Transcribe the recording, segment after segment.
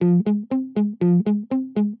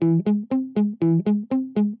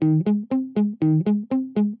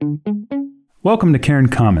Welcome to Cairn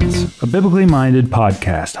Commons, a biblically minded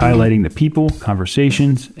podcast highlighting the people,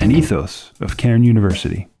 conversations, and ethos of Cairn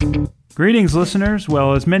University. Greetings, listeners.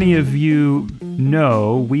 Well, as many of you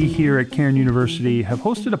know, we here at Cairn University have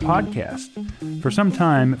hosted a podcast for some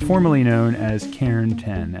time, formerly known as Cairn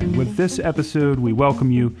 10. And with this episode, we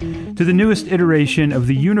welcome you to the newest iteration of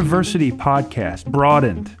the University podcast,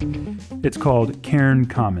 broadened. It's called Cairn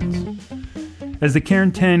Commons. As the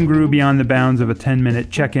Cairn 10 grew beyond the bounds of a 10-minute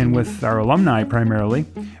check-in with our alumni primarily,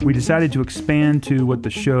 we decided to expand to what the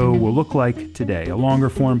show will look like today, a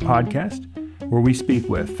longer-form podcast where we speak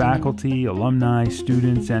with faculty, alumni,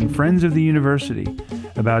 students, and friends of the university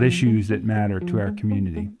about issues that matter to our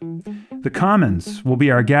community. The Commons will be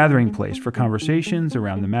our gathering place for conversations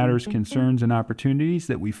around the matters, concerns, and opportunities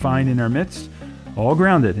that we find in our midst, all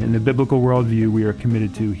grounded in the biblical worldview we are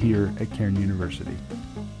committed to here at Cairn University.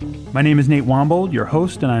 My name is Nate Wombold, your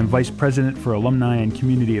host, and I'm Vice President for Alumni and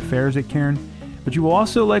Community Affairs at Cairn, but you will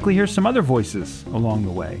also likely hear some other voices along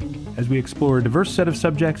the way as we explore a diverse set of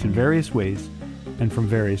subjects in various ways and from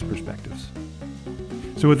various perspectives.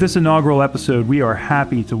 So with this inaugural episode, we are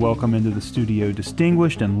happy to welcome into the studio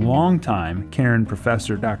distinguished and longtime Cairn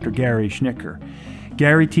professor, Dr. Gary Schnicker.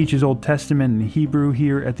 Gary teaches Old Testament and Hebrew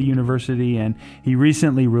here at the university, and he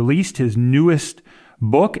recently released his newest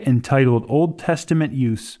book entitled Old Testament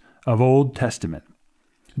Use of Old Testament.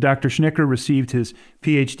 Dr. Schnicker received his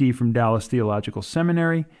PhD from Dallas Theological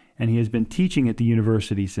Seminary, and he has been teaching at the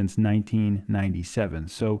university since 1997.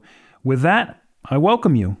 So with that, I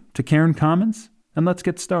welcome you to Cairn Commons, and let's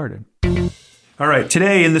get started. All right,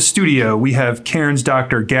 today in the studio, we have Cairn's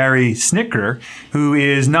Dr. Gary Schnicker, who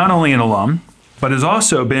is not only an alum, but has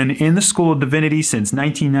also been in the School of Divinity since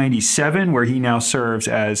 1997, where he now serves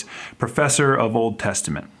as Professor of Old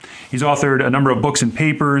Testament. He's authored a number of books and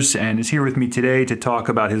papers and is here with me today to talk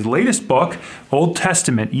about his latest book, Old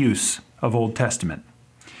Testament Use of Old Testament.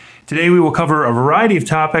 Today we will cover a variety of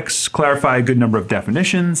topics, clarify a good number of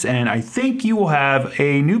definitions, and I think you will have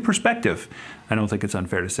a new perspective, I don't think it's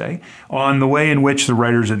unfair to say, on the way in which the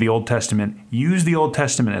writers of the Old Testament use the Old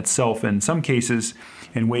Testament itself, in some cases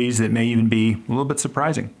in ways that may even be a little bit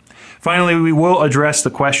surprising. Finally, we will address the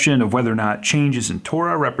question of whether or not changes in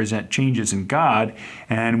Torah represent changes in God,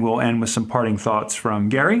 and we'll end with some parting thoughts from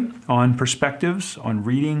Gary on perspectives on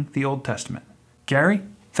reading the Old Testament. Gary,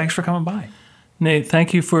 thanks for coming by. Nate,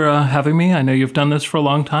 thank you for having me. I know you've done this for a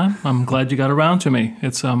long time. I'm glad you got around to me.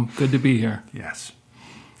 It's good to be here. Yes.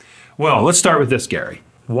 Well, let's start with this, Gary.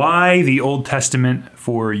 Why the Old Testament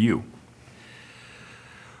for you?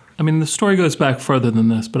 I mean, the story goes back further than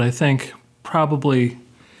this, but I think probably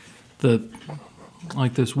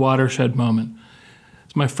this watershed moment.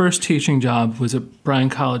 So my first teaching job was at Bryan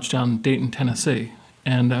College down in Dayton, Tennessee,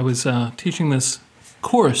 and I was teaching this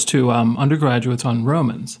course to undergraduates on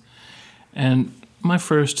Romans. And my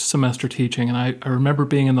first semester teaching, and I remember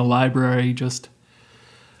being in the library just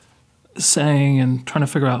saying and trying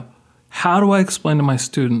to figure out, how do I explain to my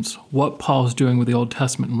students what Paul's doing with the Old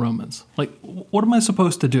Testament in Romans? Like, what am I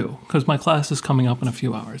supposed to do? Because my class is coming up in a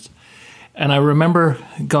few hours. And I remember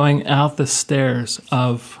going out the stairs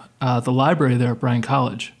of the library there at Bryan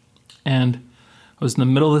College. And I was in the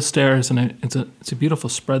middle of the stairs, and it's a beautiful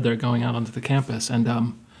spread there going out onto the campus.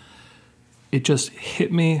 And it just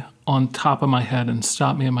hit me on top of my head and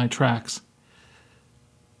stopped me in my tracks.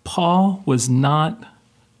 Paul was not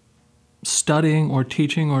studying or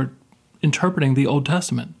teaching or interpreting the Old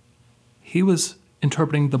Testament. He was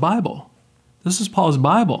interpreting the Bible. This is Paul's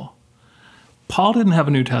Bible. Paul didn't have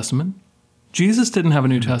a New Testament. Jesus didn't have a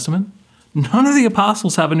New Testament. None of the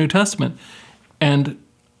apostles have a New Testament. And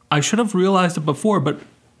I should have realized it before, but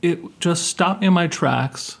it just stopped me in my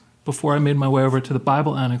tracks before I made my way over to the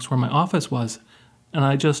Bible annex where my office was. And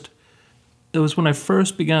it was when I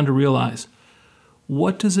first began to realize,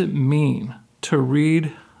 what does it mean to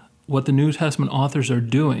read what the New Testament authors are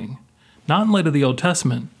doing, not in light of the Old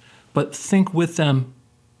Testament, but think with them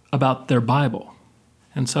about their Bible?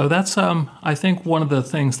 And so that's, I think, one of the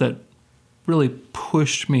things that really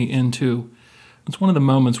pushed me into, it's one of the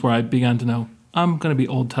moments where I began to know, I'm going to be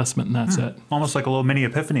Old Testament, and that's it. Almost like a little mini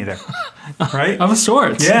epiphany there, right? Of a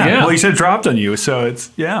sort. Yeah. Well, you said it dropped on you, so it's,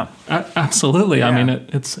 yeah. Absolutely. Yeah. I mean,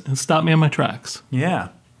 it stopped me in my tracks. Yeah.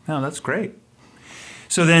 No, that's great.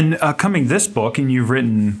 So then coming this book, and you've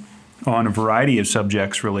written on a variety of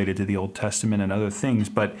subjects related to the Old Testament and other things,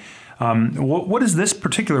 but what is this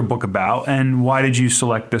particular book about, and why did you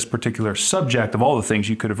select this particular subject of all the things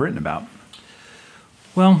you could have written about?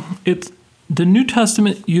 Well, it's the New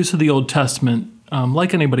Testament use of the Old Testament,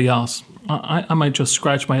 like anybody else. I might just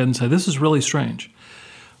scratch my head and say, this is really strange.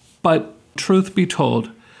 But truth be told,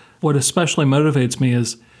 what especially motivates me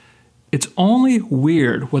is It's only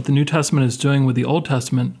weird what the New Testament is doing with the Old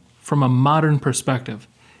Testament from a modern perspective.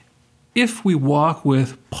 If we walk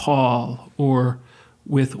with Paul or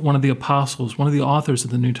with one of the apostles, one of the authors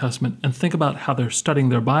of the New Testament, and think about how they're studying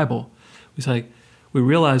their Bible, we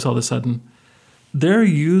realize all of a sudden they're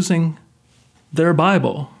using their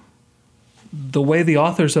Bible the way the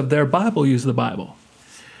authors of their Bible use the Bible.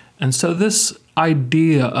 And so this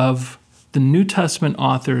idea of the New Testament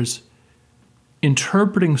authors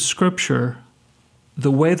interpreting Scripture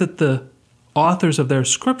the way that the authors of their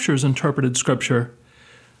Scriptures interpreted Scripture,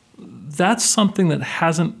 that's something that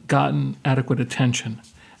hasn't gotten adequate attention.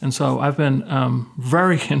 And so I've been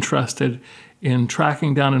very interested in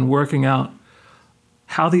tracking down and working out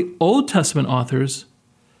how the Old Testament authors,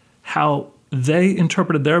 how they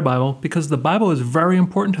interpreted their Bible, because the Bible is very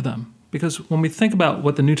important to them. Because when we think about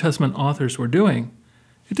what the New Testament authors were doing,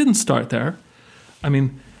 it didn't start there. I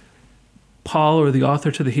mean, Paul, or the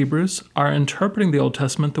author to the Hebrews, are interpreting the Old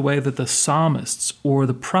Testament the way that the psalmists or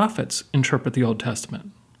the prophets interpret the Old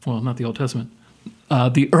Testament. Well, not the Old Testament,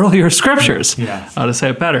 the earlier scriptures, to say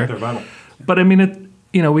it better. Their Bible. But I mean,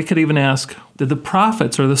 we could even ask, did the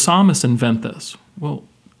prophets or the psalmists invent this? Well,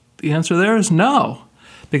 the answer there is no,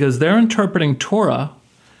 because they're interpreting Torah.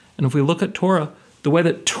 And if we look at Torah, the way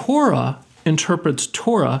that Torah interprets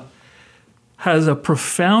Torah has a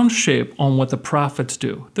profound shape on what the prophets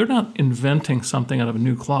do. They're not inventing something out of a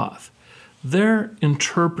new cloth. They're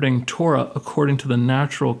interpreting Torah according to the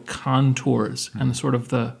natural contours and sort of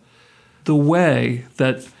the way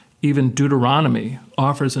that even Deuteronomy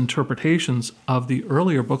offers interpretations of the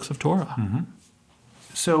earlier books of Torah. Mm-hmm.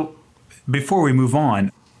 So before we move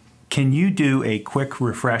on, can you do a quick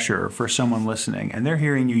refresher for someone listening? And they're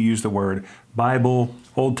hearing you use the word Bible,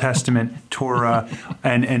 Old Testament, Torah,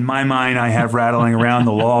 and in my mind I have rattling around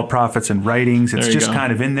the law, prophets, and writings. It's just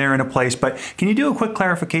kind of in there in a place. But can you do a quick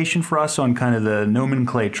clarification for us on kind of the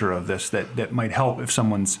nomenclature of this that might help if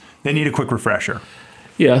they need a quick refresher?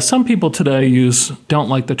 Yeah, some people today don't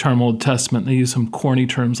like the term Old Testament. They use some corny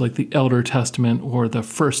terms like the Elder Testament or the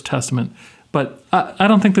First Testament. But I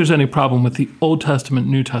don't think there's any problem with the Old Testament,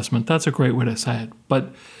 New Testament. That's a great way to say it. But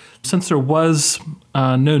since there was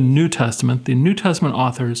no New Testament, the New Testament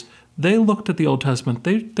authors, they looked at the Old Testament.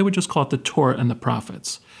 They would just call it the Torah and the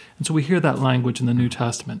prophets. And so we hear that language in the New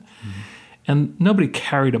Testament. Mm-hmm. And nobody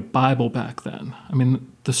carried a Bible back then. I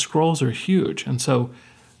mean, the scrolls are huge. And so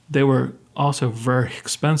they were also very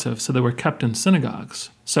expensive. So they were kept in synagogues.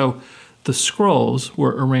 So the scrolls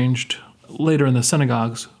were arranged later in the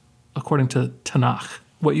synagogues according to Tanakh,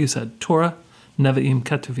 what you said, Torah, Nevi'im,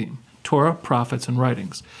 Ketuvim, Torah, prophets, and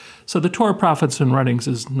writings. So the Torah, prophets, and writings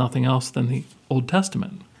is nothing else than the Old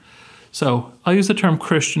Testament. So I'll use the term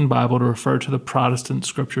Christian Bible to refer to the Protestant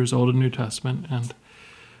scriptures, Old and New Testament, and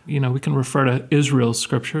we can refer to Israel's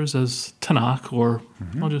scriptures as Tanakh, or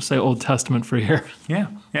I'll just say Old Testament for here. Yeah.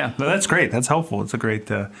 No, that's great. That's helpful. It's a great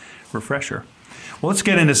refresher. Well, let's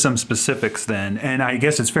get into some specifics then. And I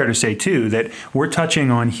guess it's fair to say, too, that we're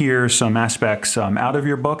touching on here some aspects out of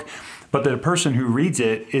your book, but the person who reads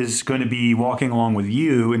it is going to be walking along with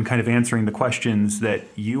you and kind of answering the questions that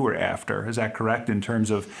you were after. Is that correct in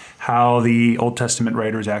terms of how the Old Testament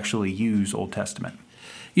writers actually use Old Testament?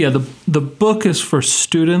 Yeah, the book is for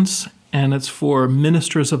students, and it's for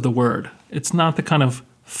ministers of the Word. It's not the kind of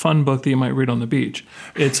fun book that you might read on the beach.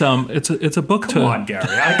 It's a book Come on, Gary.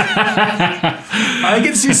 I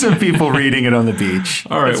can see some people reading it on the beach.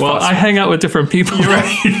 All right. Well, I hang out with different people. You're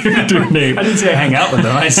right. I didn't say I hang out with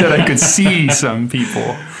them. I said I could see some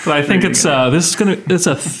people. But I think it's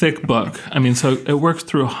a thick book. I mean, so it works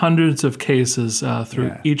through hundreds of cases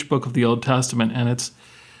through each book of the Old Testament, and it's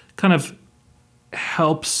kind of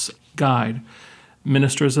helps guide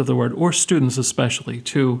ministers of the Word, or students especially,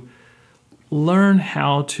 to learn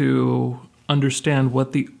how to understand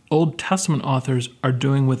what the Old Testament authors are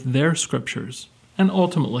doing with their scriptures. And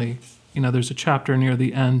ultimately, there's a chapter near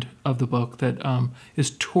the end of the book that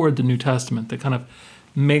is toward the New Testament that kind of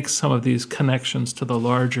makes some of these connections to the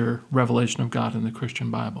larger revelation of God in the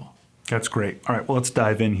Christian Bible. That's great. All right, well, let's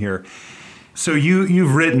dive in here. So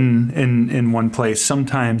you've written in one place,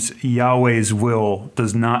 sometimes Yahweh's will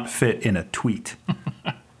does not fit in a tweet.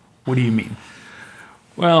 What do you mean?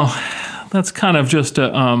 Well, that's kind of just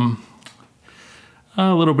a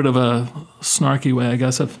little bit of a snarky way, I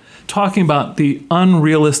guess, of talking about the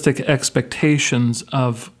unrealistic expectations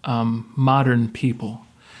of modern people.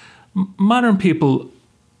 Modern people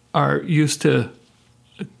are used to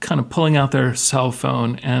kind of pulling out their cell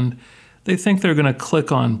phone, and they think they're going to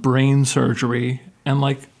click on brain surgery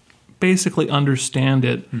and basically understand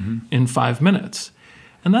it in 5 minutes.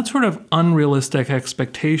 And that sort of unrealistic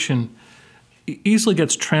expectation, easily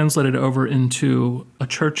gets translated over into a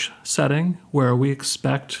church setting where we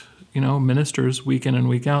expect, ministers week in and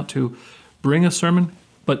week out to bring a sermon,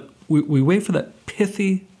 but we wait for that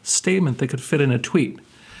pithy statement that could fit in a tweet.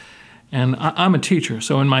 And I'm a teacher,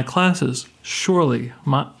 so in my classes, surely,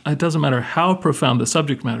 it doesn't matter how profound the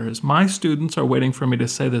subject matter is, my students are waiting for me to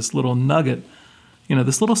say this little nugget,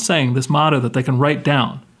 this little saying, this motto that they can write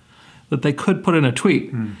down, that they could put in a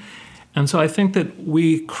tweet. And so I think that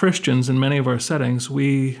we Christians, in many of our settings,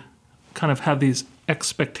 we kind of have these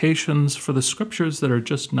expectations for the Scriptures that are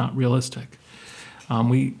just not realistic.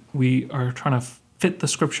 We are trying to fit the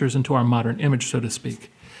Scriptures into our modern image, so to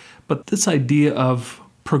speak. But this idea of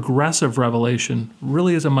progressive revelation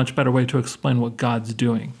really is a much better way to explain what God's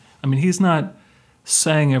doing. I mean, he's not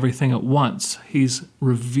saying everything at once. He's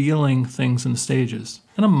revealing things in stages.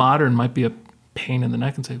 And a modern might be a pain in the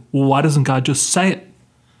neck and say, well, why doesn't God just say it?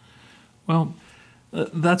 Well,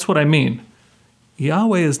 that's what I mean.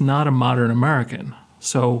 Yahweh is not a modern American.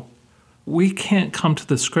 So we can't come to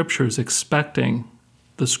the Scriptures expecting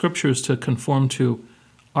the Scriptures to conform to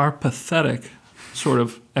our pathetic sort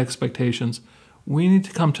of expectations. We need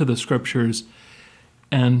to come to the Scriptures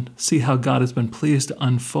and see how God has been pleased to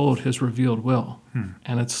unfold his revealed will.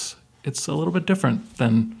 And it's a little bit different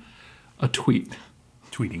than a tweet.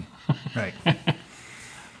 Tweeting, right.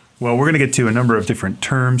 Well, we're going to get to a number of different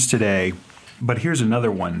terms today, but here's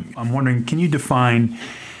another one. I'm wondering, can you define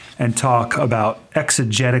and talk about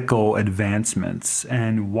exegetical advancements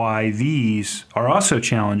and why these are also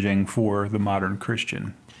challenging for the modern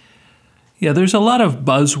Christian? Yeah, there's a lot of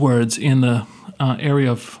buzzwords in the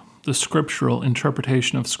area of the scriptural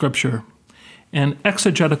interpretation of Scripture, and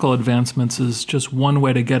exegetical advancements is just one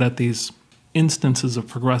way to get at these instances of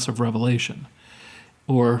progressive revelation.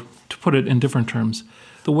 Or, to put it in different terms,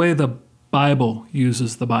 the way the Bible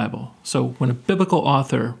uses the Bible. So when a biblical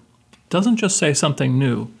author doesn't just say something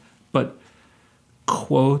new, but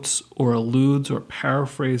quotes or alludes or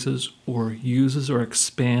paraphrases or uses or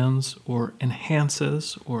expands or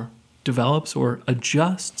enhances or develops or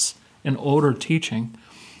adjusts an older teaching,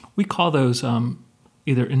 we call those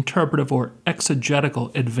either interpretive or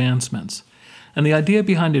exegetical advancements. And the idea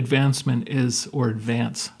behind advancement is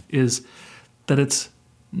that it's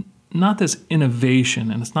not this innovation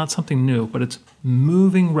and it's not something new, but it's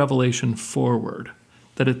moving revelation forward,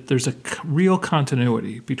 that there's a real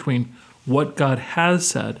continuity between what God has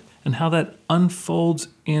said and how that unfolds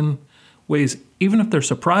in ways, even if they're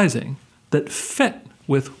surprising, that fit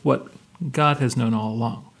with what God has known all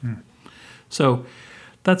along. So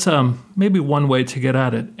that's maybe one way to get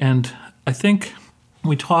at it. And I think when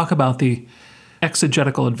we talk about the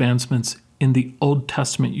exegetical advancements in the Old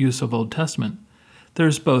Testament use of Old Testament,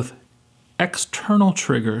 there's both external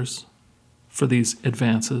triggers for these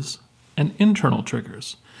advances and internal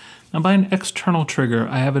triggers. Now, by an external trigger,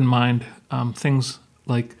 I have in mind things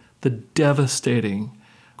like the devastating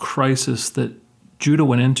crisis that Judah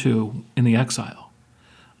went into in the exile.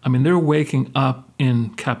 I mean, they're waking up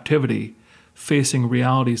in captivity, facing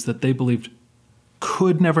realities that they believed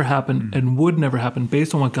could never happen and would never happen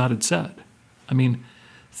based on what God had said. I mean,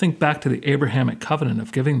 think back to the Abrahamic covenant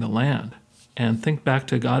of giving the land, and think back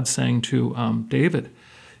to God saying to David,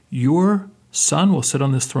 your son will sit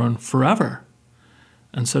on this throne forever.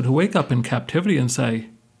 And so to wake up in captivity and say,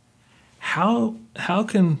 how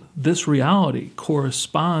can this reality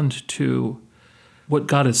correspond to what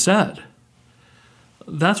God has said?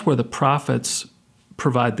 That's where the prophets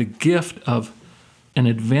provide the gift of an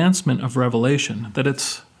advancement of revelation, that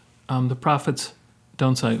it's, the prophets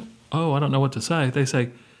don't say, oh, I don't know what to say. They say,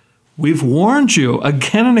 we've warned you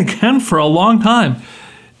again and again for a long time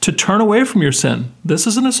to turn away from your sin. This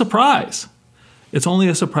isn't a surprise. It's only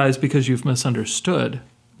a surprise because you've misunderstood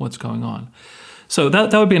what's going on. So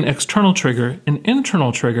that would be an external trigger. An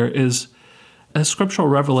internal trigger is, as scriptural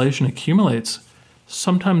revelation accumulates,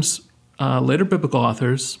 sometimes later biblical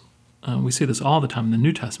authors, we see this all the time in the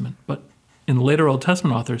New Testament, but in later Old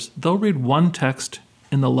Testament authors, they'll read one text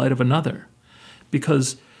in the light of another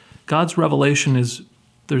because God's revelation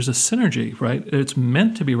there's a synergy, right? It's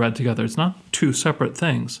meant to be read together. It's not two separate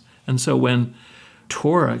things. And so when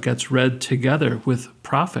Torah gets read together with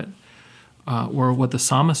prophet, or what the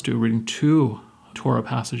psalmists do, reading two Torah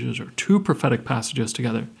passages or two prophetic passages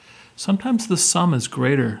together, sometimes the sum is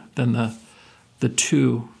greater than the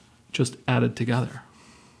two just added together.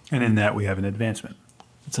 And in that we have an advancement.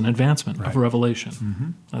 It's an advancement of revelation. Mm-hmm.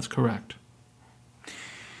 That's correct.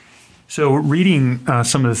 So reading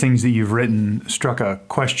some of the things that you've written struck a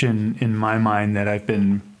question in my mind that I've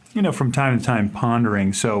been from time to time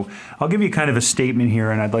pondering. So I'll give you kind of a statement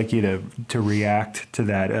here, and I'd like you to react to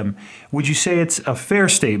that. Would you say it's a fair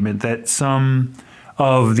statement that some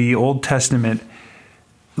of the Old Testament,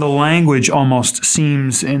 the language almost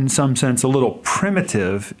seems in some sense a little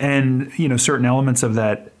primitive, and certain elements of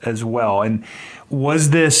that as well? And was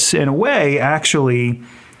this in a way actually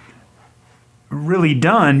really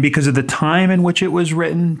done because of the time in which it was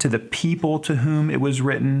written, to the people to whom it was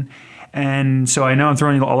written? And so I know I'm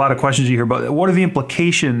throwing a lot of questions at you here, but what are the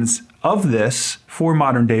implications of this for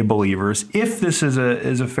modern day believers, if this is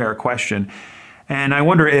a fair question? And I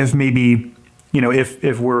wonder if maybe,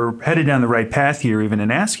 if we're headed down the right path here, even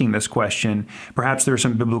in asking this question, perhaps there are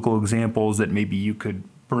some biblical examples that maybe you could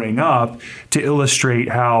bring up to illustrate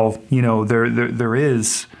how, there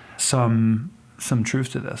is some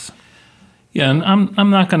truth to this. Yeah, and I'm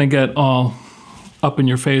not going to get all up in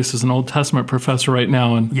your face as an Old Testament professor right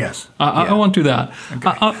now, and yes, I won't do that.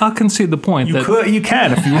 Okay. I'll concede the point. You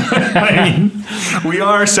can if you want. I mean, we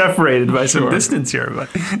are separated by some distance here,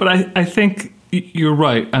 but I think you're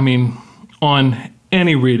right. I mean, on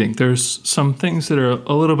any reading, there's some things that are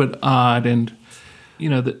a little bit odd, and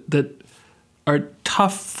that are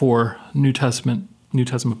tough for New Testament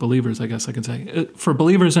believers, I guess I can say, for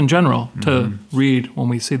believers in general to read when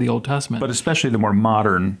we see the Old Testament. But especially the more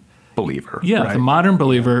modern believer. Yeah, right? The modern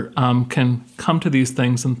believer can come to these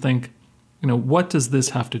things and think, what does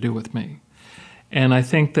this have to do with me? And I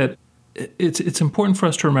think that it's important for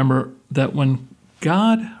us to remember that when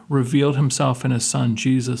God revealed himself in his Son,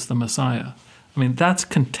 Jesus the Messiah, that's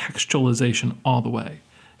contextualization all the way.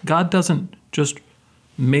 God doesn't just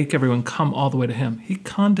make everyone come all the way to him. He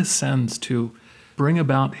condescends to bring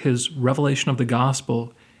about his revelation of the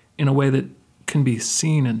gospel in a way that can be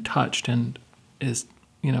seen and touched, and is,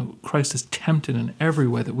 Christ is tempted in every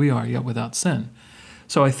way that we are, yet without sin.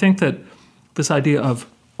 So I think that this idea of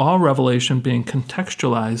all revelation being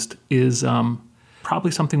contextualized is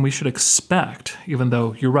probably something we should expect, even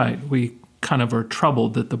though you're right, we kind of are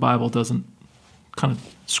troubled that the Bible doesn't kind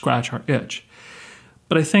of scratch our itch.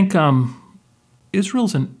 But I think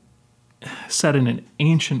Israel's set in an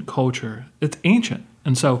ancient culture. It's ancient.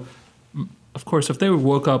 And so, of course, if they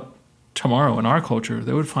woke up tomorrow in our culture,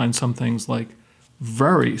 they would find some things like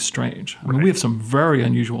very strange. We have some very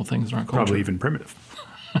unusual things in our culture. Probably even primitive.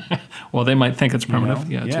 Well, they might think it's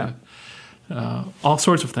primitive. Yeah. All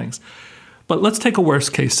sorts of things. But let's take a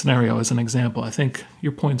worst case scenario as an example. I think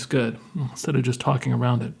your point's good, instead of just talking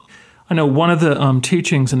around it. I know one of the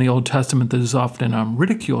teachings in the Old Testament that is often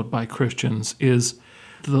ridiculed by Christians is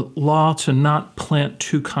the law to not plant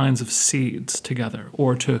two kinds of seeds together,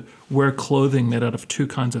 or to wear clothing made out of two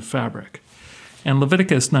kinds of fabric. And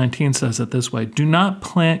Leviticus 19 says it this way: do not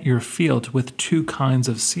plant your field with two kinds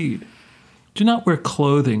of seed. Do not wear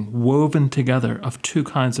clothing woven together of two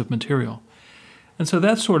kinds of material. And so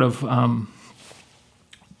that sort of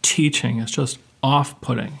teaching is just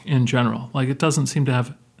off-putting in general. Like, it doesn't seem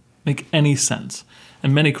to make any sense.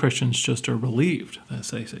 And many Christians just are relieved.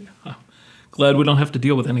 They say, oh, glad we don't have to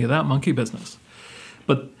deal with any of that monkey business.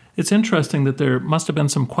 But it's interesting that there must have been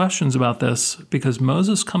some questions about this, because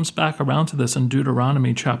Moses comes back around to this in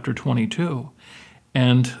Deuteronomy chapter 22.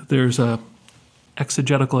 And there's a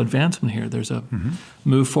exegetical advancement here. There's a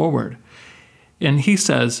move forward. And he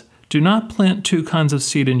says, do not plant two kinds of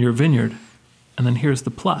seed in your vineyard. And then here's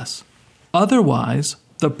the plus. Otherwise,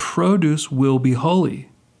 the produce will be holy.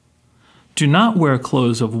 Do not wear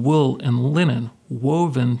clothes of wool and linen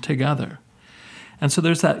woven together. And so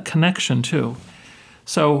there's that connection too.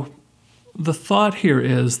 So the thought here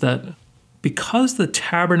is that because the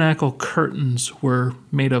tabernacle curtains were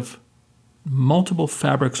made of multiple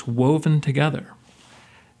fabrics woven together,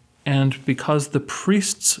 and because the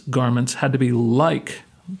priest's garments had to be like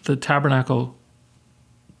the tabernacle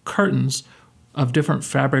curtains of different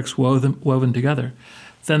fabrics woven together,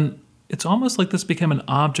 then it's almost like this became an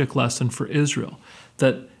object lesson for Israel,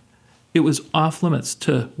 that it was off limits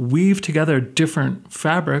to weave together different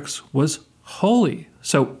fabrics was holy.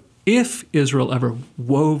 So if Israel ever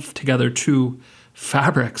wove together two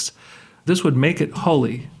fabrics, this would make it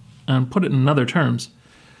holy. And put it in other terms,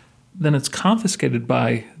 then it's confiscated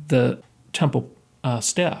by the temple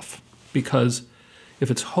staff, because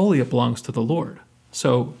if it's holy, it belongs to the Lord.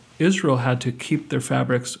 So Israel had to keep their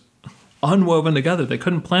fabrics unwoven together. They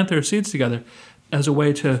couldn't plant their seeds together as a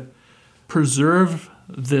way to preserve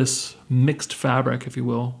this mixed fabric, if you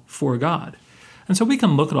will, for God. And so we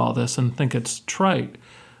can look at all this and think it's trite,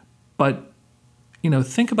 but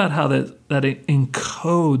think about how that it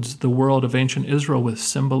encodes the world of ancient Israel with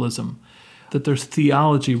symbolism, that there's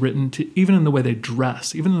theology written to even in the way they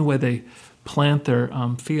dress, even in the way they plant their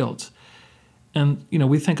fields. And,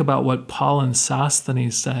 we think about what Paul and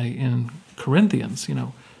Sosthenes say in Corinthians,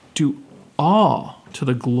 do all to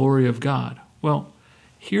the glory of God. Well,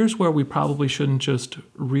 here's where we probably shouldn't just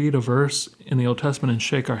read a verse in the Old Testament and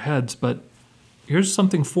shake our heads, but here's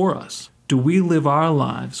something for us. Do we live our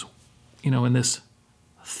lives, in this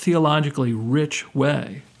theologically rich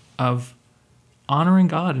way of honoring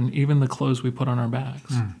God in even the clothes we put on our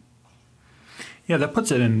backs? Yeah, that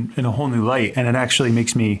puts it in a whole new light. And it actually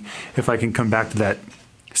makes me, if I can come back to that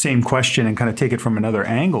same question and kind of take it from another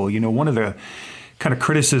angle, one of the kind of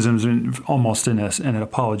criticisms, almost in an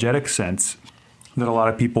apologetic sense, that a lot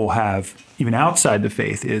of people have, even outside the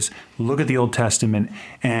faith, is look at the Old Testament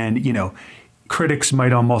and, critics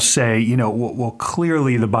might almost say, well,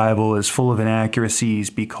 clearly the Bible is full of inaccuracies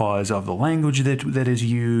because of the language that is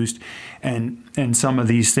used and some of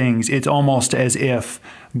these things. It's almost as if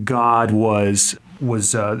God was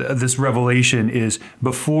this revelation is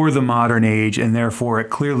before the modern age, and therefore it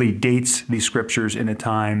clearly dates these scriptures in a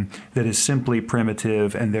time that is simply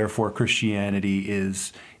primitive, and therefore Christianity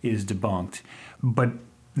is debunked. But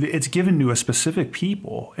it's given to a specific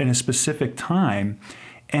people in a specific time,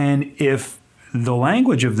 and if the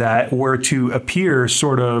language of that were to appear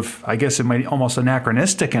sort of, I guess it might almost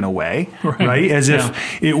anachronistic in a way, right? As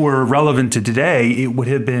if it were relevant to today, it would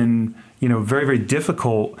have been, very, very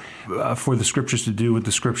difficult for the scriptures to do what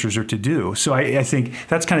the scriptures are to do. So I think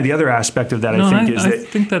that's kind of the other aspect of that. I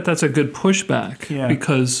think that's a good pushback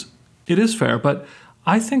because it is fair. But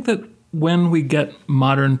I think that when we get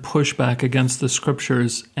modern pushback against the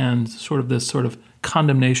scriptures and sort of this sort of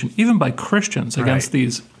condemnation, even by Christians against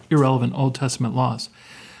these irrelevant Old Testament laws,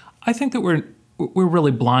 I think that we're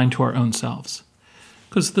really blind to our own selves.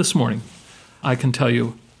 Because this morning, I can tell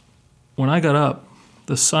you, when I got up,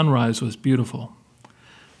 the sunrise was beautiful.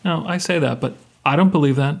 Now, I say that, but I don't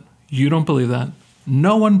believe that. You don't believe that.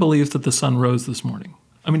 No one believes that the sun rose this morning.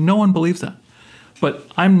 I mean, no one believes that. But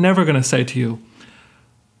I'm never going to say to you,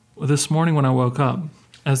 well, this morning when I woke up,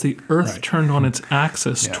 as the earth turned on its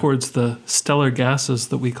axis towards the stellar gases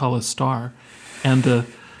that we call a star, and the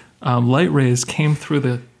light rays came through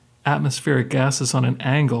the atmospheric gases on an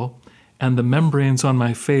angle, and the membranes on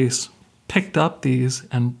my face picked up these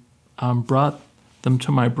and brought them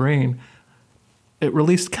to my brain. It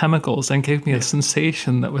released chemicals and gave me a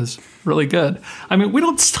sensation that was really good. I mean, we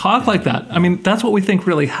don't talk like that. I mean, that's what we think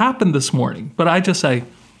really happened this morning. But I just say,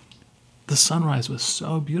 the sunrise was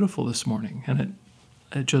so beautiful this morning, and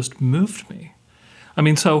it just moved me. I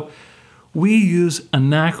mean, so we use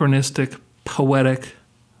anachronistic, poetic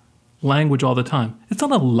language all the time. It's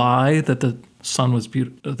not a lie that the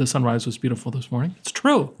sunrise was beautiful this morning. It's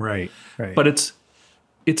true. Right. But it's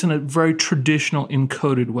in a very traditional,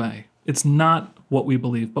 encoded way. It's not what we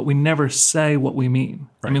believe, but we never say what we mean.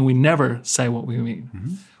 Right. I mean, we never say what we mean.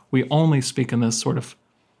 Mm-hmm. We only speak in this sort of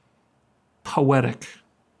poetic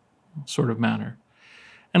sort of manner.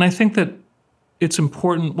 And I think that it's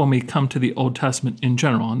important when we come to the Old Testament in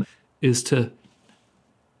general is to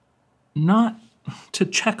not to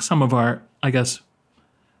check some of our, I guess,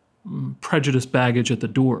 prejudice baggage at the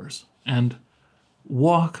doors and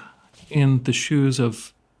walk in the shoes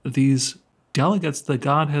of these delegates that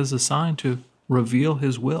God has assigned to reveal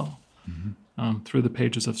his will through the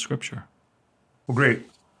pages of Scripture. Well, great.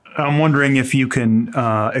 I'm wondering if you can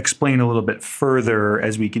explain a little bit further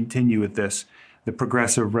as we continue with this, the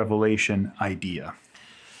progressive revelation idea.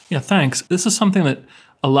 Yeah, thanks. This is something that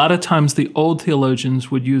a lot of times the old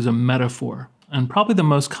theologians would use a metaphor, and probably the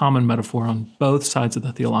most common metaphor on both sides of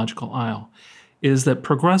the theological aisle is that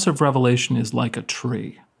progressive revelation is like a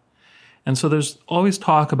tree. And so there's always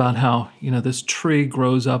talk about how, this tree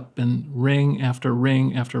grows up in ring after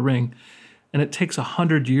ring after ring, and it takes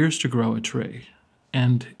 100 years to grow a tree.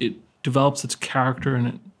 And it develops its character and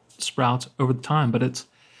it sprouts over the time. But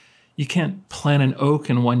you can't plant an oak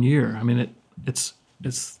in 1 year. I mean, it's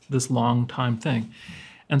this long time thing.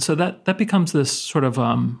 And so that becomes this sort of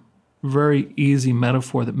very easy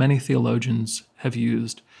metaphor that many theologians have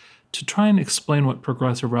used to try and explain what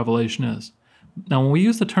progressive revelation is. Now, when we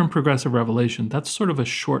use the term progressive revelation, that's sort of a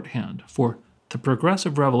shorthand for the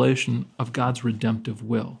progressive revelation of God's redemptive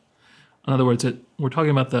will. In other words, we're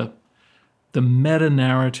talking about the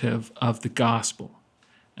meta-narrative of the gospel.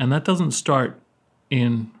 And that doesn't start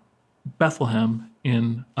in Bethlehem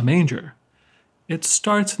in a manger. It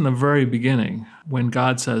starts in the very beginning when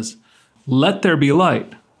God says, "Let there be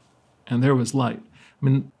light," and there was light. I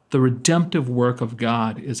mean, the redemptive work of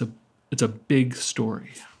God it's a big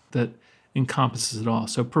story that encompasses it all.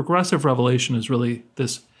 So progressive revelation is really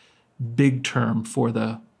this big term for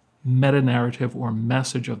the meta-narrative or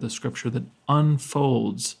message of the Scripture that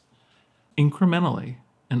unfolds incrementally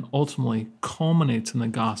and ultimately culminates in the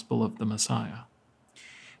gospel of the Messiah.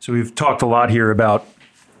 So we've talked a lot here about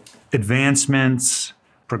advancements,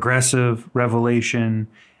 progressive revelation,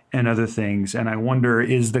 and other things. And I wonder,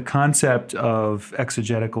 is the concept of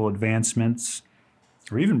exegetical advancements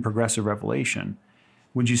or even progressive revelation,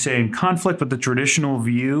 would you say in conflict with the traditional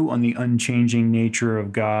view on the unchanging nature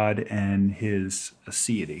of God and his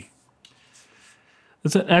aseity?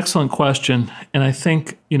 That's an excellent question. And I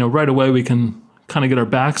think, right away we can kind of get our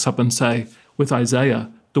backs up and say, with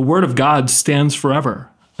Isaiah, the word of God stands forever.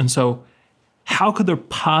 And so how could there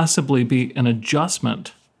possibly be an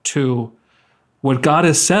adjustment to what God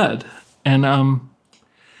has said? And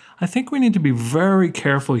I think we need to be very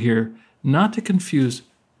careful here not to confuse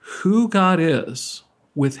who God is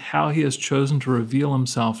with how he has chosen to reveal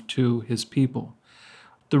himself to his people.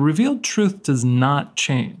 The revealed truth does not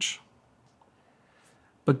change.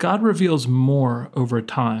 But God reveals more over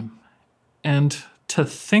time. And to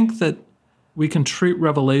think that we can treat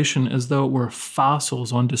Revelation as though it were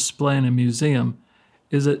fossils on display in a museum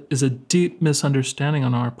is a deep misunderstanding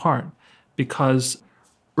on our part, because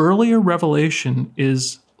earlier revelation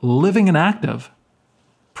is living and active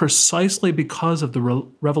precisely because of the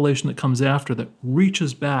revelation that comes after that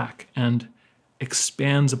reaches back and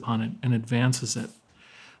expands upon it and advances it.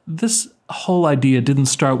 This whole idea didn't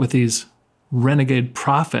start with these renegade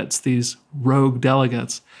prophets, these rogue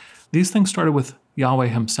delegates. These things started with Yahweh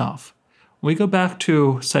himself. When we go back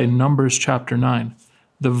to, say, Numbers chapter 9,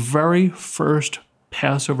 the very first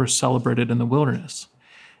Passover celebrated in the wilderness.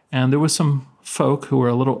 And there was some folk who were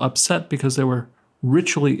a little upset because they were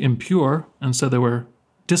ritually impure, and so they were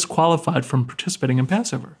disqualified from participating in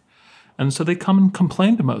Passover. And so they come and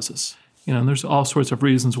complain to Moses. And there's all sorts of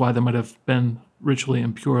reasons why they might have been ritually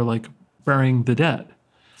impure, like burying the dead.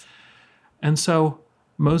 And so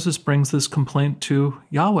Moses brings this complaint to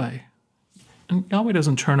Yahweh. And Yahweh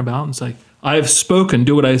doesn't turn about and say, I have spoken,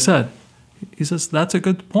 do what I said. He says, that's a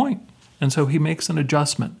good point. And so he makes an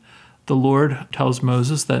adjustment. The Lord tells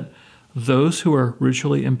Moses that those who are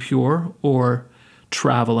ritually impure or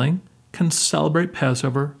traveling can celebrate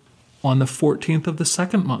Passover on the 14th of the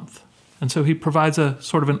second month. And so he provides a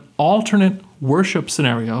sort of an alternate worship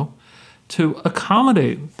scenario to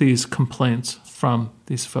accommodate these complaints from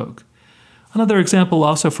these folk. Another example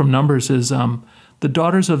also from Numbers is the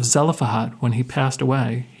daughters of Zelophehad. When he passed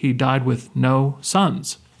away, he died with no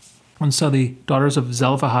sons. And so the daughters of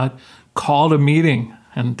Zelophehad called a meeting,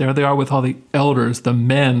 and there they are with all the elders, the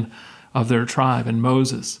men of their tribe, and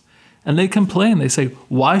Moses. And they complain. They say,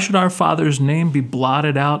 why should our father's name be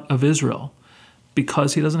blotted out of Israel?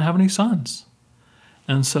 Because he doesn't have any sons.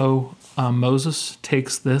 And so Moses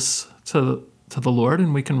takes this to the Lord,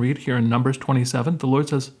 and we can read here in Numbers 27, the Lord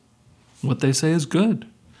says, what they say is good.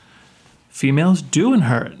 Females do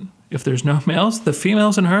inherit. If there's no males, the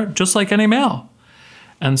females inherit just like any male.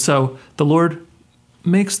 And so the Lord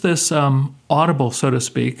makes this audible, so to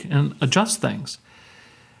speak, and adjusts things.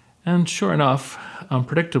 And sure enough,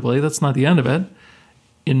 predictably, that's not the end of it.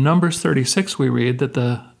 In Numbers 36, we read that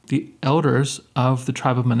the elders of the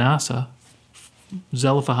tribe of Manasseh,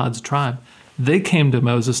 Zelophehad's tribe, they came to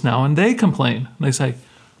Moses now and they complain. And they say,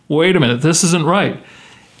 wait a minute, this isn't right.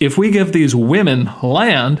 If we give these women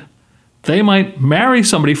land, they might marry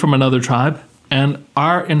somebody from another tribe, and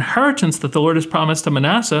our inheritance that the Lord has promised to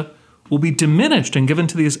Manasseh will be diminished and given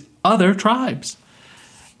to these other tribes.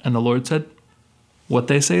 And the Lord said, what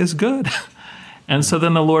they say is good. And so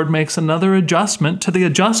then the Lord makes another adjustment to the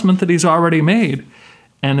adjustment that he's already made.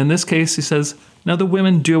 And in this case, he says, now the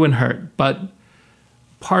women do inherit, but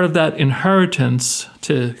part of that inheritance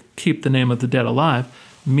to keep the name of the dead alive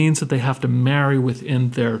means that they have to marry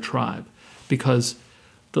within their tribe, because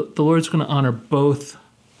the Lord's going to honor both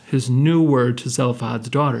his new word to Zelophehad's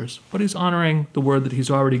daughters, but he's honoring the word that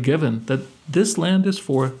he's already given, that this land is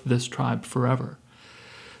for this tribe forever.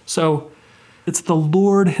 So it's the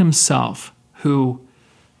Lord himself who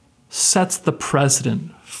sets the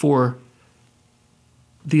precedent for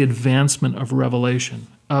the advancement of revelation,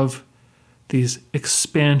 of these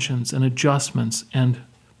expansions and adjustments and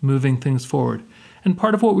moving things forward. And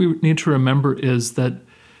part of what we need to remember is that,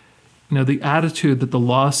 the attitude that the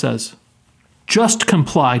law says, just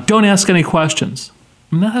comply, don't ask any questions.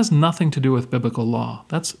 I mean, that has nothing to do with biblical law.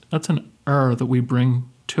 That's an error that we bring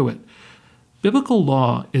to it. Biblical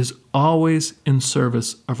law is always in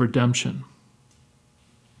service of redemption.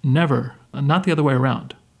 Never, not the other way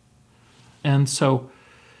around. And so,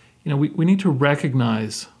 we need to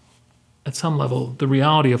recognize at some level the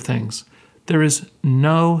reality of things. There is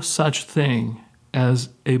no such thing as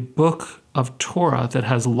a book of Torah that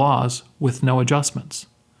has laws with no adjustments.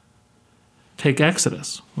 Take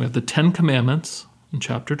Exodus. We have the 10 Commandments, in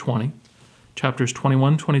chapter 20. Chapters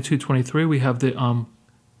 21, 22, 23, we have the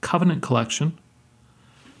covenant collection.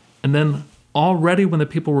 And then already when the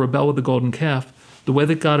people rebel with the golden calf, the way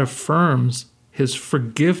that God affirms his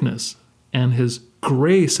forgiveness and his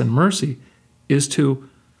grace and mercy is to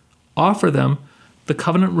offer them the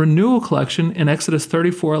covenant renewal collection in Exodus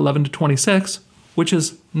 34, 11 to 26, which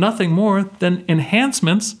is nothing more than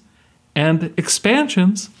enhancements and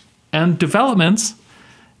expansions and developments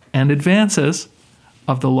and advances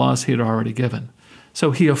of the laws he had already given.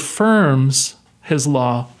 So he affirms his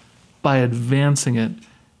law by advancing it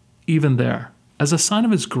even there as a sign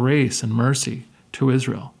of his grace and mercy to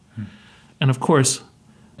Israel. And of course,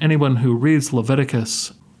 anyone who reads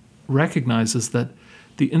Leviticus recognizes that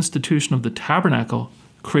the institution of the tabernacle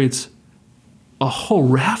creates a whole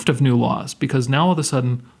raft of new laws, because now all of a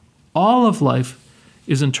sudden all of life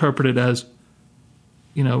is interpreted as,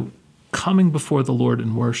 coming before the Lord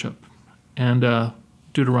in worship. And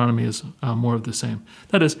Deuteronomy is more of the same.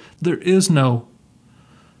 That is, there is no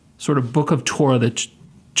sort of book of Torah that's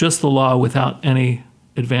just the law without any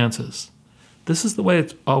advances. This is the way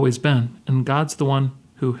it's always been, and God's the one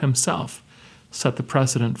who himself set the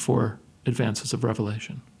precedent for advances of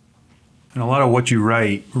revelation. And a lot of what you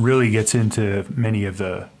write really gets into many of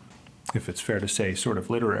the, if it's fair to say, sort of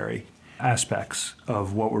literary aspects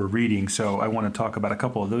of what we're reading. So I want to talk about a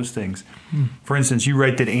couple of those things. For instance, you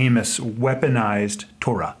write that Amos weaponized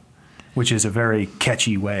Torah, which is a very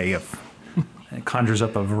catchy way of, it conjures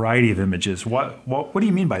up a variety of images. What do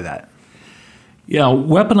you mean by that? Yeah,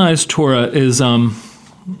 weaponized Torah is,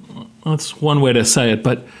 that's one way to say it,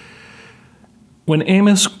 but when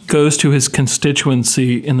Amos goes to his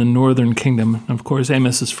constituency in the northern kingdom, of course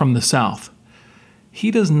Amos is from the south,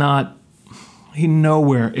 he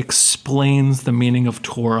nowhere explains the meaning of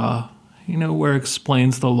Torah, he nowhere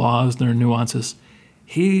explains the laws and their nuances.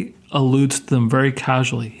 He alludes to them very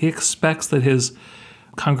casually. He expects that his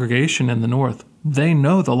congregation in the north, they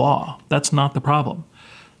know the law. That's not the problem.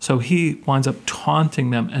 So he winds up taunting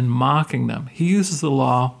them and mocking them. He uses the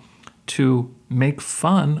law to make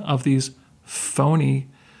fun of these phony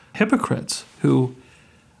hypocrites who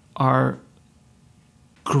are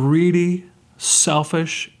greedy,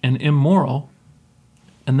 selfish, and immoral,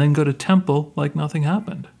 and then go to temple like nothing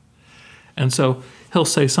happened. And so he'll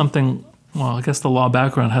say something, well, I guess the law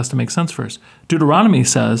background has to make sense first. Deuteronomy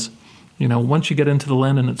says, once you get into the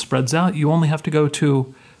land and it spreads out, you only have to go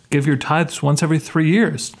to give your tithes once every 3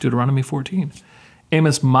 years, Deuteronomy 14.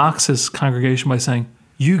 Amos mocks his congregation by saying,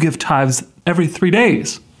 you give tithes every 3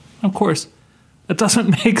 days. Of course, that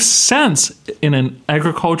doesn't make sense in an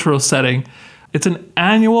agricultural setting. It's an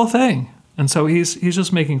annual thing. And so he's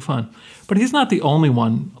just making fun. But he's not the only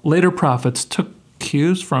one. Later prophets took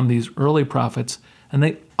cues from these early prophets, and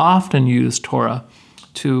they often used Torah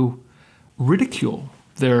to ridicule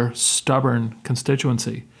their stubborn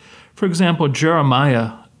constituency. For example,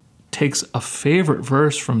 Jeremiah takes a favorite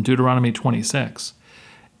verse from Deuteronomy 26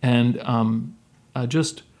 and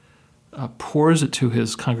just pours it to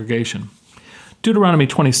his congregation. Deuteronomy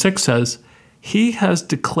 26 says, he has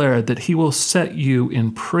declared that he will set you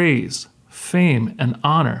in praise, fame, and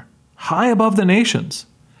honor, high above the nations.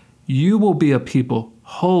 You will be a people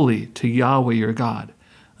holy to Yahweh your God.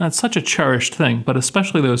 That's such a cherished thing, but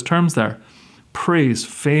especially those terms there, praise,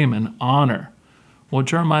 fame, and honor. Well,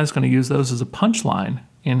 Jeremiah is going to use those as a punchline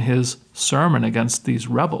in his sermon against these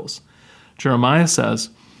rebels. Jeremiah says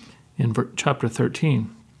in chapter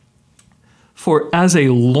 13, for as a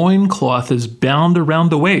loincloth is bound around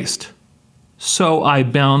the waist, so I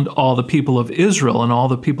bound all the people of Israel and all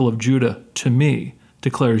the people of Judah to me,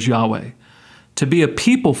 declares Yahweh, to be a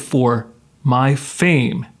people for my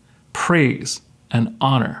fame, praise, and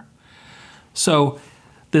honor. So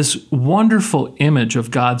this wonderful image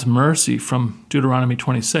of God's mercy from Deuteronomy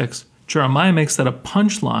 26, Jeremiah makes that a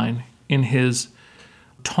punchline in his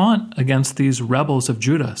taunt against these rebels of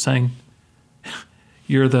Judah, saying,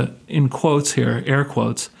 you're the, in quotes here, air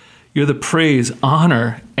quotes, you're the praise,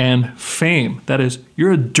 honor, and fame. That is,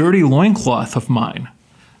 you're a dirty loincloth of mine.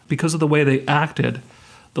 Because of the way they acted,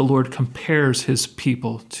 the Lord compares his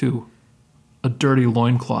people to a dirty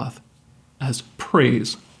loincloth as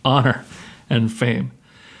praise, honor, and fame.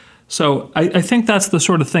 So I think that's the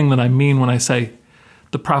sort of thing that I mean when I say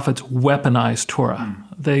the prophets weaponize Torah.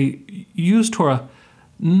 They use Torah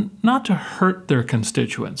not to hurt their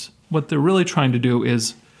constituents. What they're really trying to do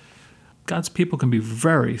is, God's people can be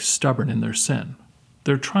very stubborn in their sin.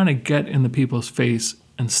 They're trying to get in the people's face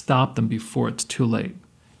and stop them before it's too late.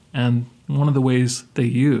 And one of the ways they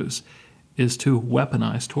use is to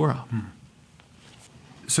weaponize Torah.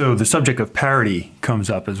 So the subject of parody comes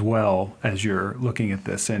up as well as you're looking at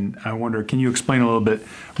this. And I wonder, can you explain a little bit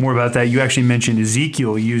more about that? You actually mentioned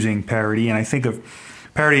Ezekiel using parody, and I think of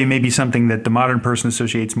parody may be something that the modern person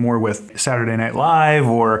associates more with Saturday Night Live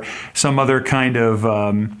or some other kind of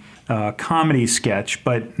comedy sketch,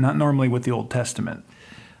 but not normally with the Old Testament.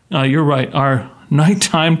 You're right. Our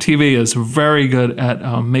nighttime TV is very good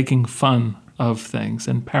at making fun of things,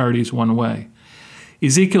 and parody's one way.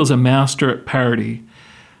 Ezekiel's a master at parody,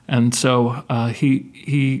 and so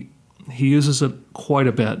he uses it quite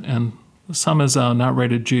a bit, and some is not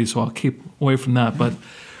rated G, so I'll keep away from that. But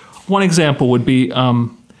one example would be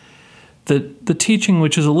the teaching,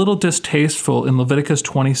 which is a little distasteful in Leviticus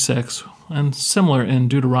 26 and similar in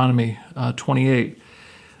Deuteronomy 28.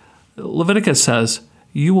 Leviticus says,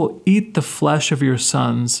 "You will eat the flesh of your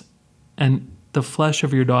sons and the flesh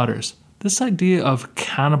of your daughters." This idea of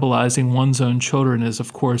cannibalizing one's own children is,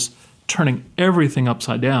 of course, turning everything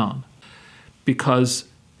upside down, because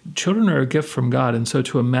children are a gift from God. And so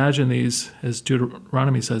to imagine these, as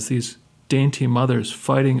Deuteronomy says, these dainty mothers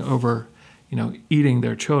fighting over, eating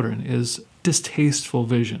their children is distasteful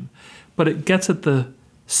vision. But it gets at the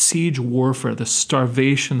siege warfare, the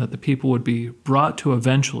starvation that the people would be brought to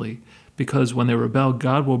eventually, because when they rebel,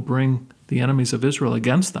 God will bring the enemies of Israel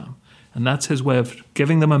against them. And that's his way of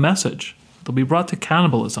giving them a message. They'll be brought to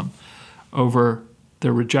cannibalism over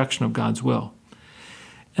their rejection of God's will.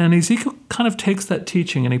 And Ezekiel kind of takes that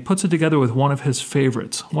teaching and he puts it together with one of his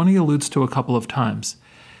favorites, one he alludes to a couple of times.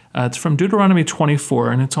 It's from Deuteronomy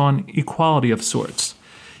 24, and it's on equality of sorts,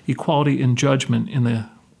 equality in judgment in the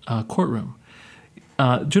courtroom.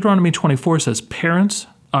 Deuteronomy 24 says, "Parents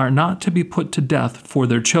are not to be put to death for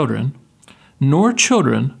their children, nor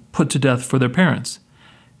children put to death for their parents.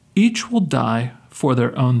 Each will die for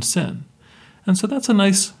their own sin." And so that's a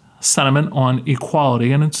nice sentiment on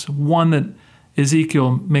equality, and it's one that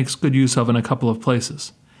Ezekiel makes good use of in a couple of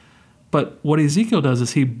places. But what Ezekiel does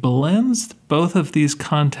is he blends both of these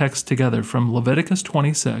contexts together from Leviticus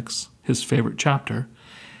 26, his favorite chapter,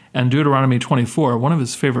 and Deuteronomy 24, one of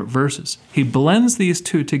his favorite verses. He blends these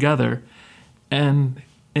two together, and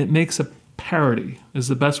it makes a parody, is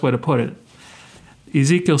the best way to put it.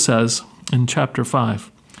 Ezekiel says in chapter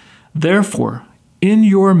 5, "Therefore, in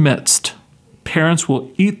your midst, parents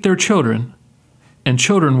will eat their children, and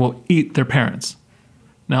children will eat their parents."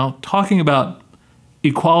 Now, talking about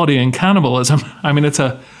equality and cannibalism, it's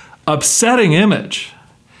a upsetting image,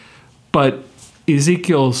 but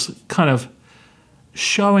Ezekiel's kind of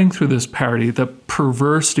showing through this parody the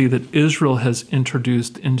perversity that Israel has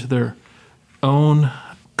introduced into their own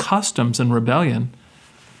customs and rebellion,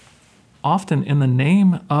 often in the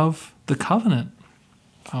name of the covenant.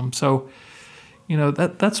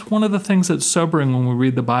 That's one of the things that's sobering when we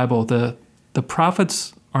read the Bible. The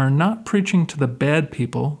prophets are not preaching to the bad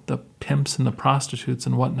people, the pimps and the prostitutes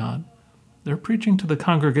and whatnot. They're preaching to the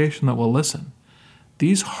congregation that will listen.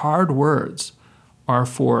 These hard words are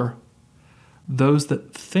for those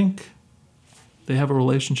that think they have a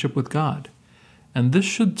relationship with God. And this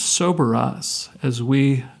should sober us as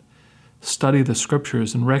we study the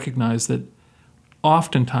scriptures and recognize that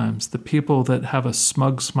oftentimes the people that have a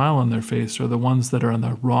smug smile on their face are the ones that are on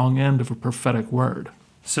the wrong end of a prophetic word.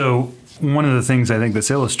 So one of the things I think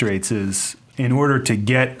this illustrates is, in order to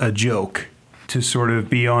get a joke to sort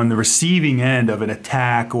of be on the receiving end of an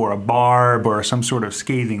attack or a barb or some sort of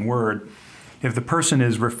scathing word, if the person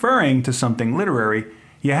is referring to something literary,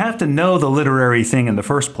 you have to know the literary thing in the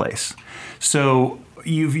first place. So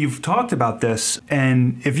you've talked about this,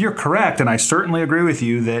 and if you're correct, and I certainly agree with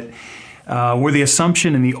you, that where the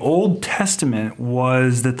assumption in the Old Testament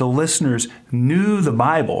was that the listeners knew the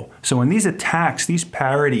Bible. So when these attacks, these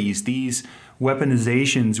parodies, these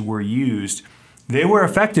weaponizations were used, they were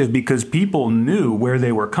effective because people knew where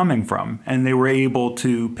they were coming from, and they were able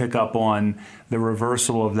to pick up on the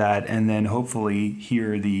reversal of that and then hopefully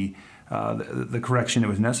hear the correction that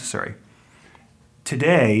was necessary.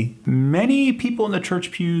 Today, many people in the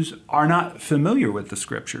church pews are not familiar with the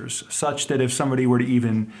scriptures, such that if somebody were to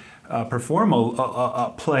even perform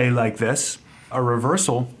a play like this, a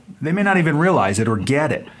reversal, they may not even realize it or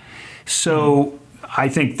get it. So I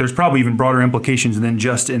think there's probably even broader implications than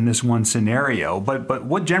just in this one scenario. But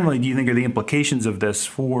what generally do you think are the implications of this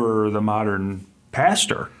for the modern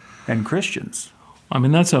pastor and Christians?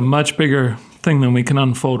 That's a much bigger thing than we can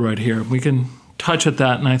unfold right here. We can touch at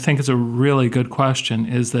that, and I think it's a really good question,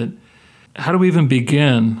 is that how do we even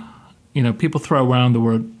begin? People throw around the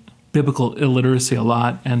word biblical illiteracy a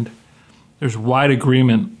lot, and there's wide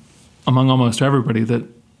agreement among almost everybody that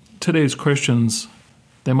today's Christians,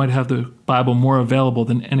 they might have the Bible more available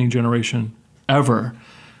than any generation ever,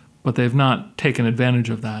 but they've not taken advantage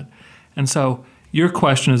of that. And so your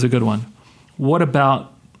question is a good one. What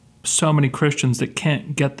about so many Christians that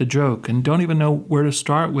can't get the joke and don't even know where to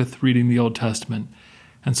start with reading the Old Testament?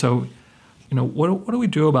 And so, what do we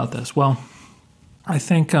do about this? Well, I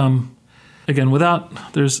think, again,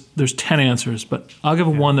 there's 10 answers, but I'll give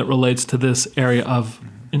one that relates to this area of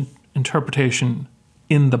interpretation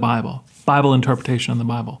in the Bible interpretation in the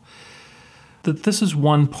Bible. That this is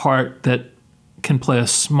one part that can play a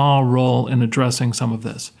small role in addressing some of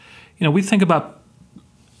this. We think about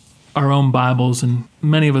our own Bibles, and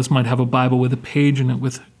many of us might have a Bible with a page in it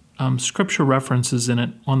with scripture references in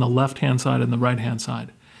it on the left-hand side and the right-hand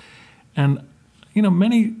side. And,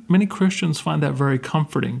 many Christians find that very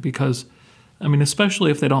comforting because,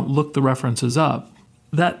 especially if they don't look the references up,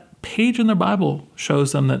 that page in their Bible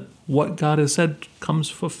shows them that what God has said comes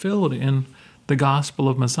fulfilled in the gospel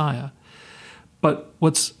of Messiah. But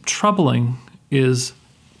what's troubling is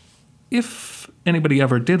if anybody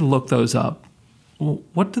ever did look those up,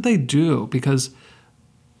 what do they do? Because,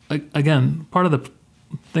 again, part of the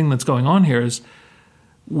thing that's going on here is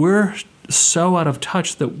we're so out of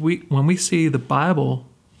touch that when we see the Bible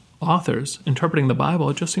authors interpreting the Bible,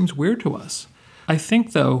 it just seems weird to us. I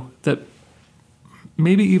think, though, that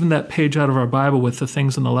maybe even that page out of our Bible with the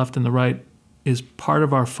things on the left and the right is part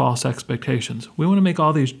of our false expectations. We want to make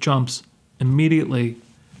all these jumps immediately,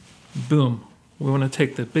 boom. We want to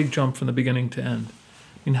take the big jump from the beginning to end.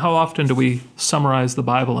 How often do we summarize the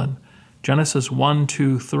Bible in Genesis 1,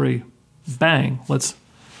 2, 3, bang, let's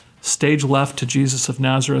stage left to Jesus of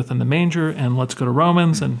Nazareth and the manger, and let's go to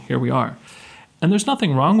Romans, and here we are. And there's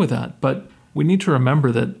nothing wrong with that, but we need to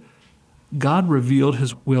remember that God revealed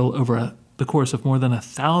his will over the course of more than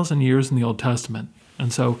 1,000 years in the Old Testament.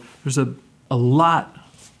 And so there's a lot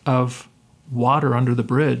of water under the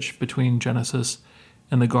bridge between Genesis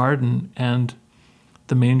and the garden and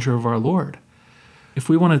the manger of our Lord. If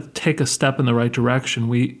we want to take a step in the right direction,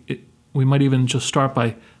 we might even just start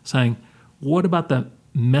by saying, what about the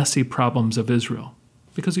messy problems of Israel?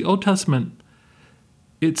 Because the Old Testament,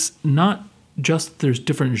 it's not just there's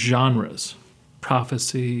different genres,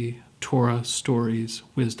 prophecy, Torah, stories,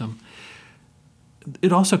 wisdom.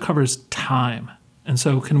 It also covers time. And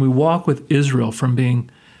so can we walk with Israel from being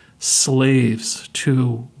slaves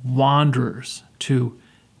to wanderers, to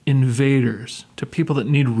invaders, to people that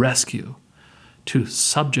need rescue, to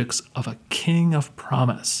subjects of a king of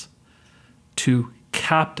promise, to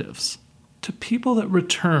captives, to people that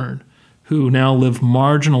return who now live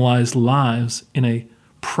marginalized lives in a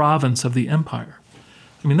province of the empire.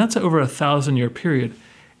 That's over a 1,000-year period.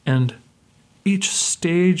 And each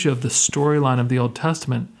stage of the storyline of the Old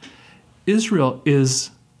Testament, Israel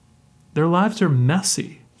their lives are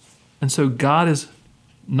messy. And so God is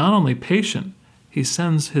not only patient, he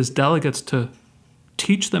sends his delegates to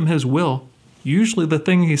teach them his will, usually the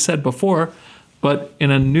thing he said before, but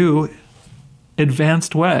in a new,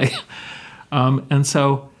 advanced way. And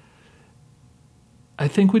so I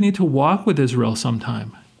think we need to walk with Israel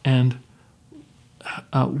sometime and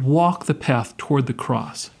walk the path toward the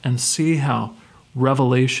cross and see how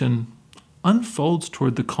Revelation unfolds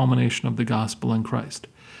toward the culmination of the gospel in Christ.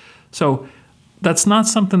 So that's not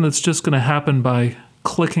something that's just going to happen by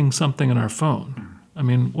clicking something in our phone.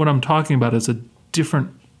 What I'm talking about is a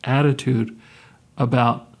different attitude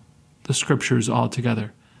about the scriptures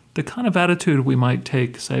altogether. The kind of attitude we might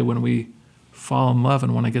take, say, when we fall in love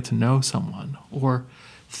and want to get to know someone, or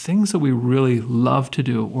things that we really love to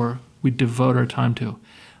do or we devote our time to.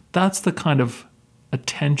 That's the kind of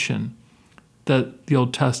attention that the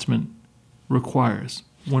Old Testament requires.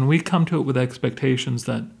 When we come to it with expectations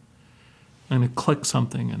that I'm going to click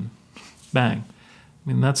something and bang,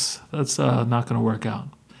 that's not going to work out.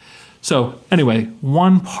 So anyway,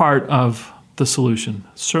 one part of the solution,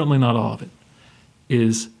 certainly not all of it,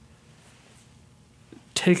 is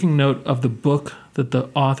taking note of the book that the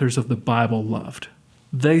authors of the Bible loved.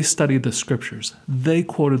 They studied the scriptures. They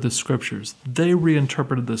quoted the scriptures. They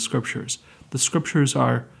reinterpreted the scriptures. The scriptures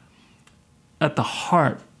are at the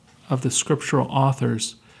heart of the scriptural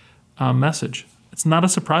author's message. It's not a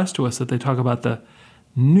surprise to us that they talk about the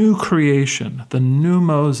new creation, the new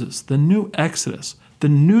Moses, the new Exodus, the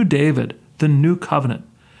new David, the new covenant.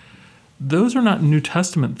 Those are not New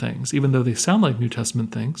Testament things, even though they sound like New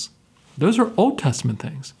Testament things. Those are Old Testament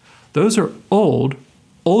things. Those are Old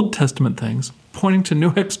Testament things pointing to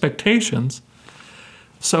new expectations.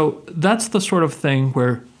 So that's the sort of thing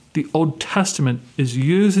where the Old Testament is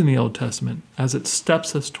used in the Old Testament as it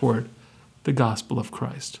steps us toward the gospel of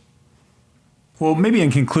Christ. Well, maybe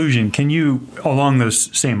in conclusion, can you, along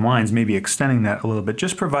those same lines, maybe extending that a little bit,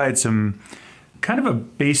 just provide some kind of a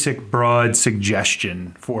basic, broad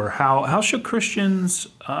suggestion for how should Christians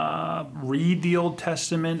read the Old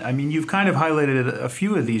Testament? I mean, you've kind of highlighted a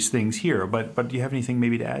few of these things here, but do you have anything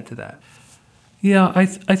maybe to add to that? Yeah, I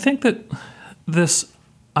think that this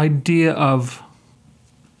idea of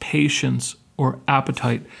patience or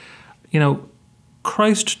appetite,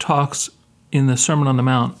 Christ talks in the Sermon on the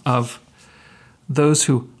Mount of those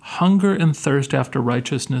who hunger and thirst after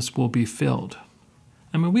righteousness will be filled.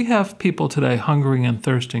 I mean, we have people today hungering and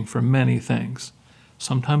thirsting for many things.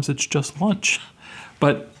 Sometimes it's just lunch,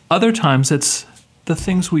 but other times it's the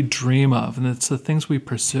things we dream of and it's the things we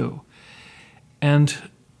pursue. And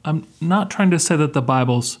I'm not trying to say that the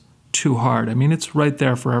Bible's too hard. I mean, it's right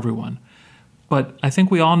there for everyone. But I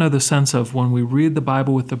think we all know the sense of when we read the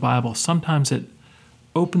Bible with the Bible, sometimes it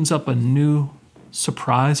opens up a new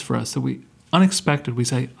surprise for us that we unexpected. We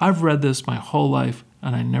say, I've read this my whole life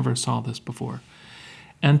and I never saw this before.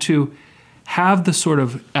 And to have the sort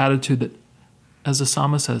of attitude that, as the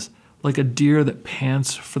psalmist says, like a deer that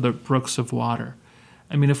pants for the brooks of water.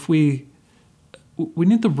 I mean, if we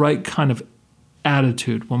need the right kind of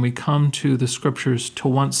attitude when we come to the scriptures to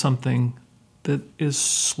want something that is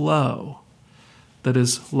slow, that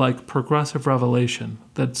is like progressive revelation,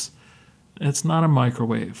 it's not a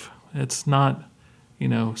microwave. It's not,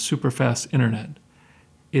 super fast internet.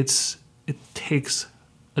 It takes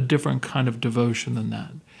a different kind of devotion than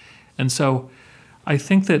that. And so I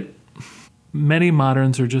think that many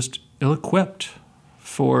moderns are just ill-equipped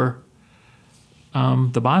for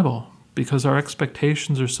the Bible because our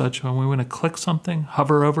expectations are such when we want to click something,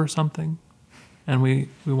 hover over something, and we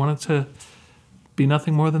want it to be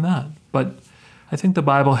nothing more than that. But I think the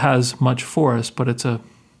Bible has much for us, but it's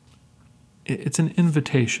an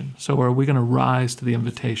invitation. So are we going to rise to the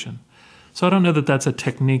invitation? So I don't know that that's a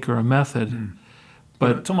technique or a method,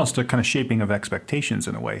 but it's almost a kind of shaping of expectations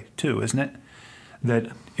in a way, too, isn't it?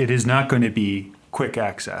 That it is not going to be quick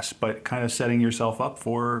access, but kind of setting yourself up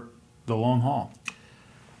for the long haul.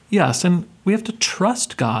 Yes, and we have to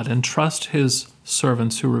trust God and trust His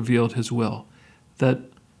servants who revealed His will, that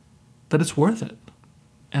it's worth it,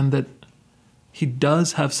 and that He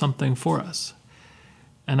does have something for us.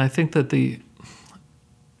 And I think that the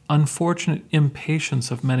unfortunate impatience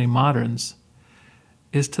of many moderns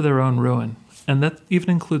is to their own ruin. And that even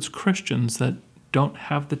includes Christians that don't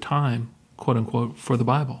have the time, quote unquote, for the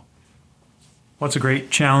Bible. Well, it's a great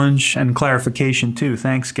challenge and clarification, too.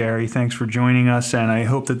 Thanks, Gary. Thanks for joining us. And I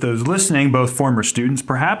hope that those listening, both former students,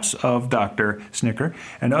 perhaps, of Dr. Snicker,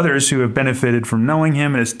 and others who have benefited from knowing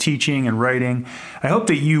him and his teaching and writing, I hope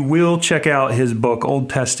that you will check out his book, Old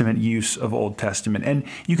Testament Use of Old Testament. And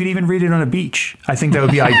you could even read it on a beach. I think that would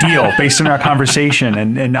be ideal based on our conversation.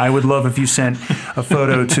 And I would love if you sent a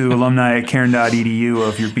photo to alumni at cairn.edu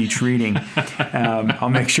of your beach reading. I'll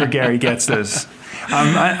make sure Gary gets those.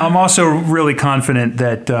 I'm also really confident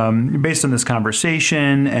that based on this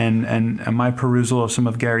conversation and my perusal of some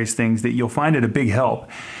of Gary's things, that you'll find it a big help,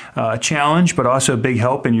 a challenge, but also a big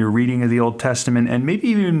help in your reading of the Old Testament and maybe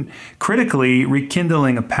even critically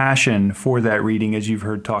rekindling a passion for that reading as you've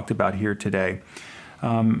heard talked about here today.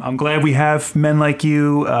 I'm glad we have men like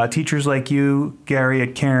you, teachers like you, Gary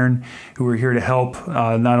at Cairn, who are here to help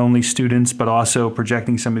not only students, but also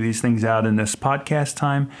projecting some of these things out in this podcast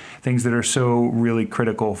time, things that are so really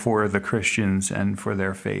critical for the Christians and for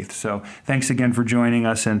their faith. So thanks again for joining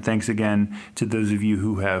us, and thanks again to those of you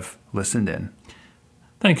who have listened in.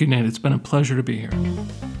 Thank you, Nate. It's been a pleasure to be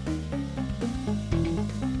here.